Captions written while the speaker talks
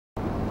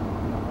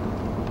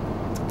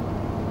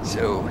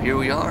So here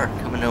we are,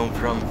 coming home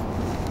from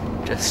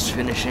just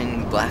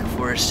finishing Black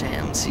Forest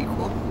Sam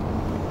sequel.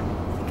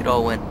 I think it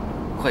all went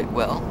quite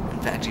well. In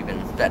fact, even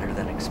better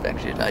than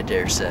expected, I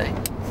dare say.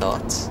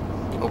 Thoughts?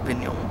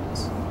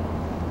 Opinions?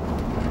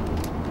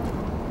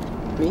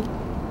 Me?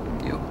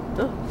 You?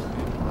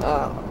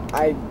 Oh.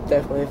 I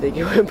definitely think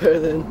it went better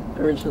than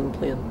originally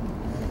planned.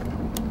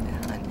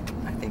 Yeah,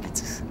 I think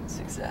it's a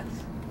success.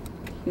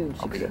 Huge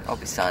success. I'll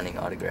be signing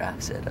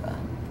autographs at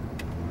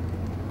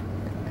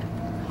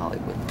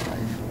Hollywood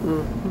Live.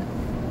 Mm-hmm.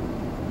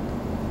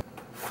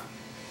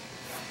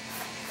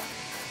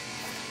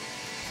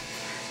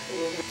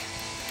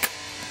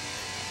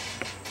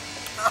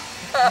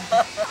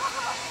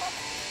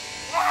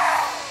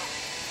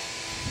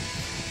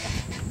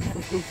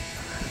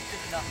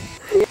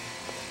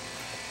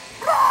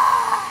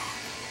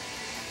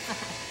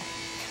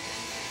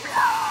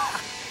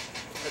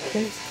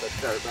 Let's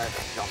start by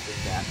jumping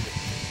back to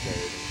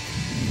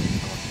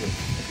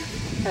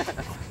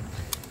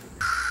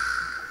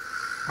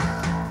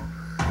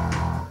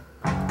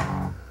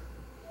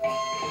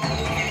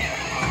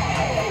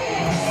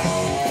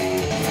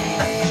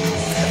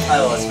I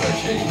lost my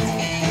shades.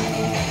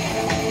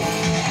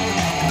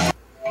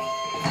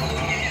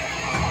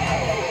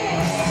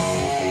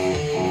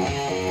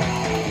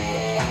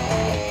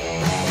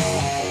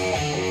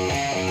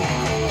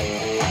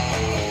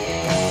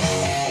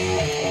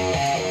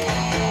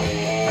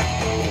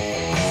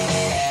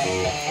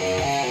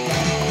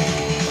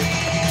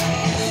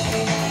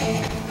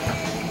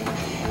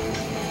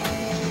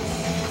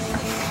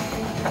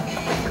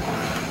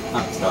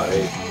 I'm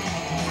sorry.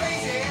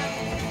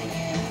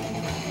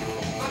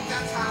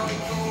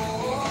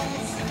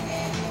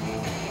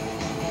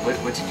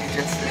 What did you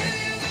just say?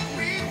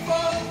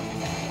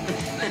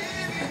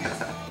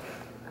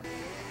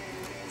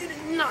 You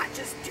did not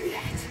just do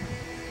that.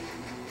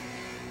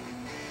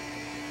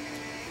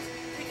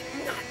 You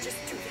did not just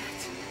do that.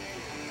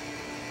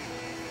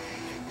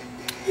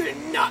 You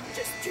did not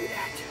just do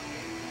that.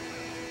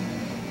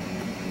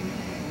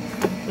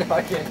 No,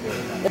 I can't do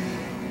it.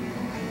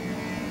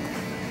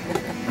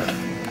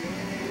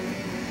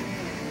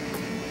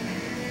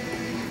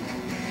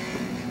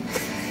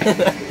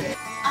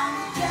 I'm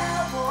a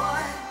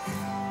cowboy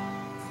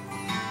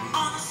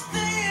on a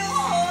steel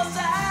horse I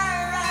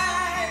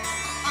ride.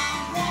 I'm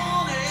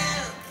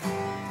wanted,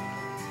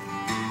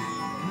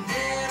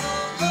 dead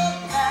or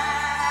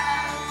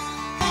alive.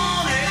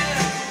 Wanted,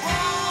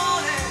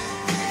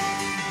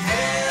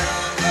 dead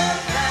or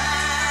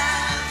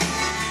alive.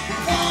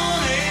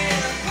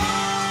 Wanted,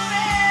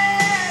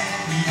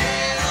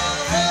 dead or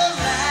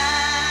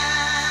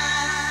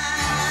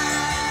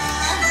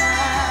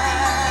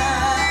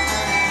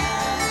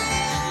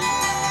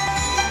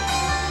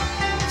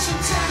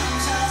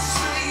Sometimes I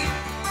sleep,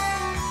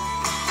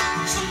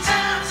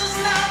 sometimes it's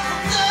not for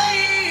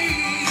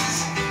days.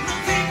 The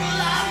people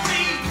I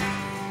meet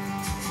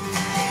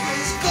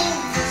always go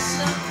the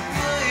same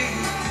way.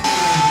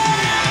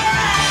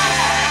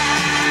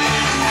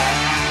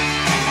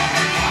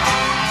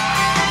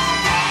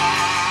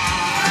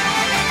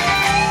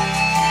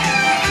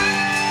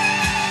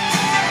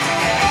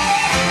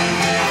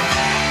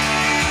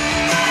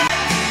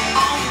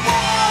 I'm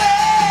wanted.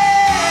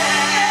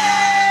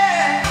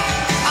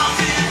 I've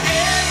been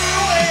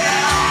everywhere,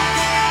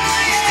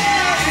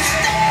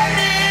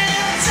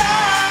 standing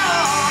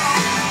tall.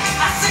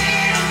 I've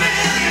seen a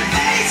million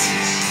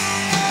faces,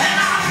 and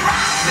I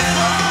rock them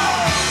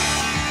all.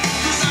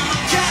 'Cause I'm a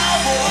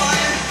cowboy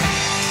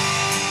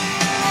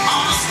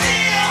on a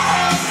steel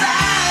horse I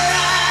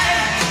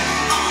ride.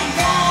 I'm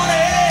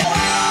wanted,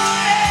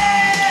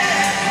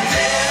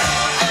 dead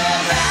or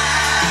alive.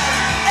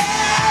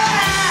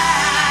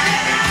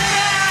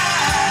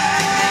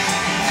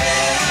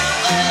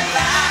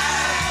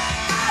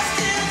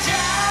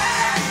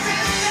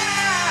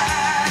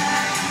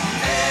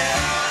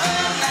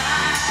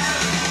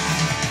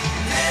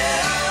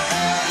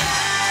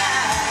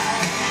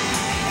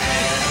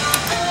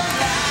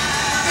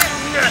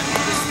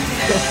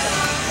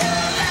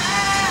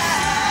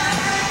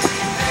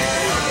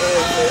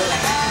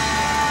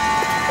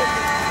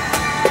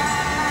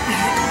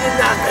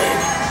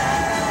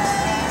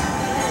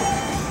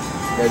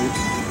 Ready?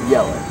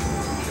 Yell it.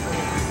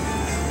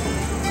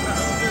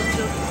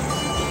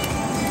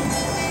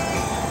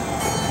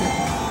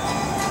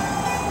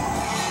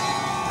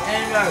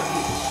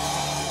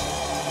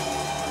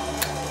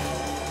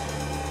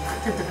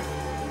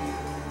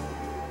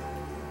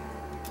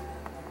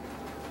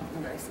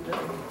 Nice and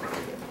done.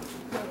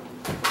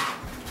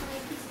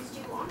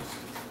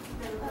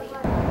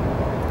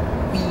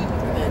 We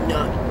are gonna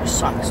knock your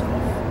socks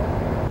off.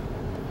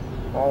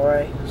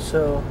 Alright,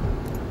 so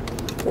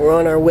we're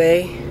on our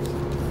way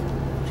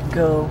to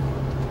go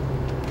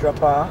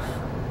drop off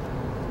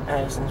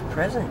Addison's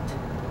present.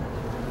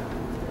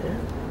 Yeah,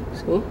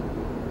 see?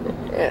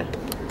 Yeah.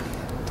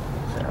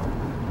 So,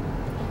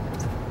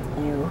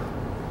 you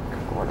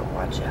want to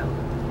watch out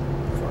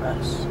for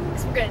us.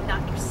 Because we're gonna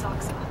knock your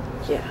socks off.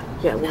 Yeah,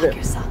 we're Knock gonna,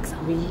 your socks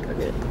off.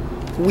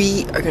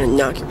 we are gonna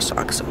knock your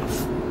socks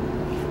off.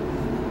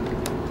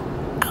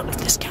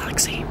 this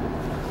galaxy.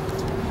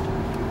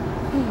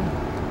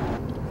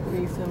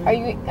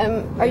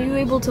 Are you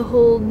able to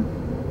hold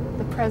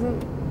the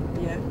present?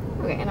 Yeah.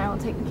 Okay, and I will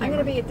take the camera. I'm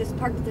gonna be at this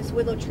parked at this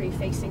willow tree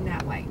facing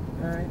that way.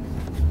 Alright.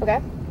 Okay.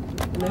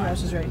 And the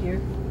house is right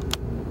here.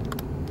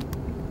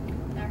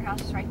 Their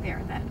house is right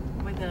there. That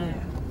with the.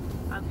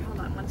 Hold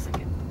on 1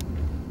 second.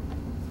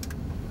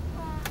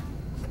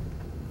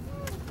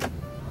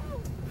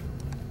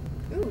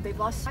 Ooh, they've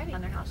lost sighting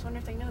on their house. I wonder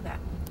if they know that.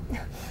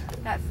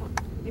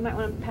 You might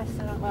want to pass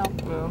that on. Well,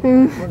 Well,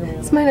 we're gonna be on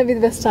This might not be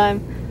the best time.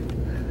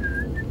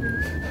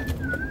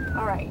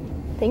 all right.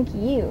 Thank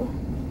you.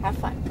 Have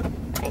fun.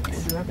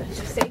 Thanks. the rubbish.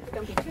 Just safe.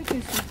 Don't be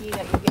too sneaky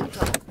that you get in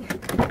trouble.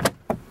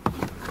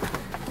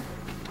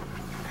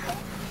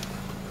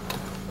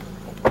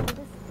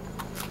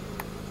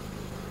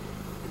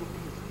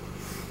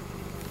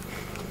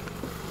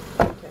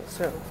 Okay,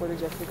 so what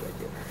exactly do I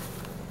do?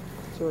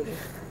 So what do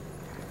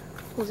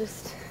We'll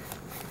just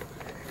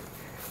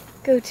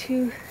go to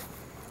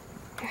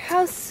your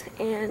house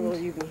where will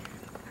and you be?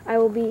 I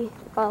will be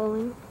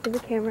following with the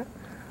camera.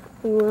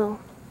 We will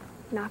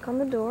knock on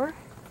the door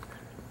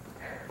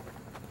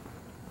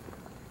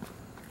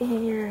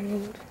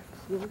and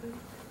run.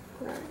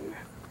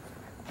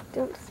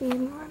 Don't see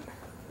anyone.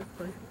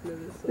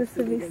 This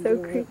would be so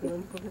creepy.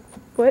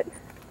 What?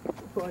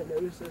 Before I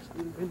noticed this,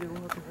 the window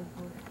walking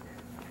on.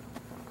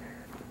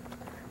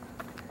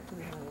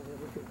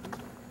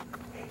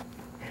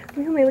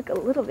 We only look a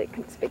little bit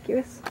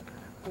conspicuous.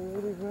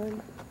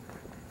 Run.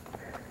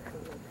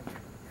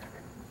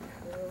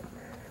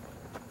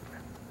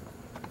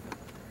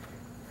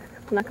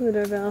 Knock on the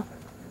doorbell.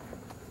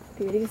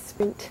 Be ready to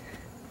sprint.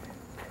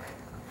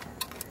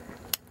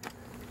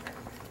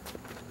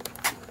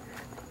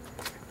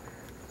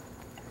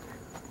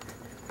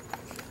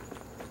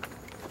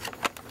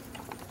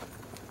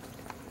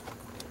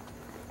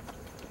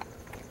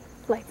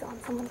 Lights on,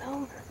 someone's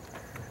home.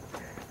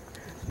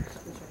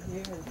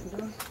 Here and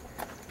put on.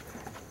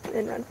 And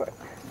then run for it.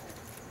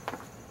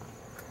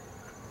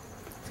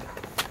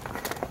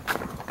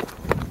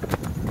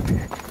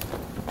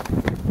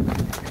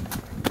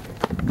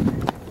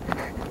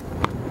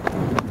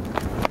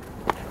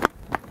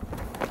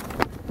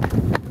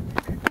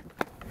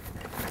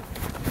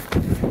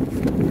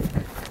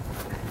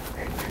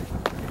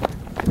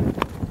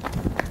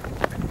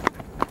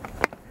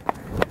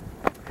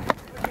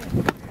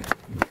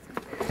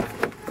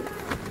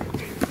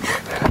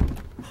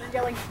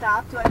 Yelling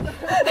stop. Do I?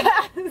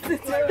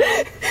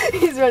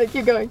 He's running,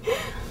 keep going.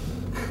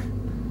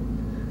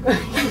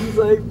 He's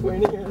like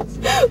pointing at us.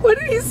 What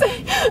did he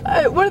say?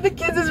 One of the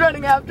kids is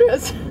running after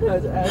us.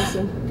 That's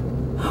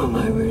Addison. Oh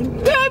my word.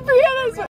 Yeah, Brianna's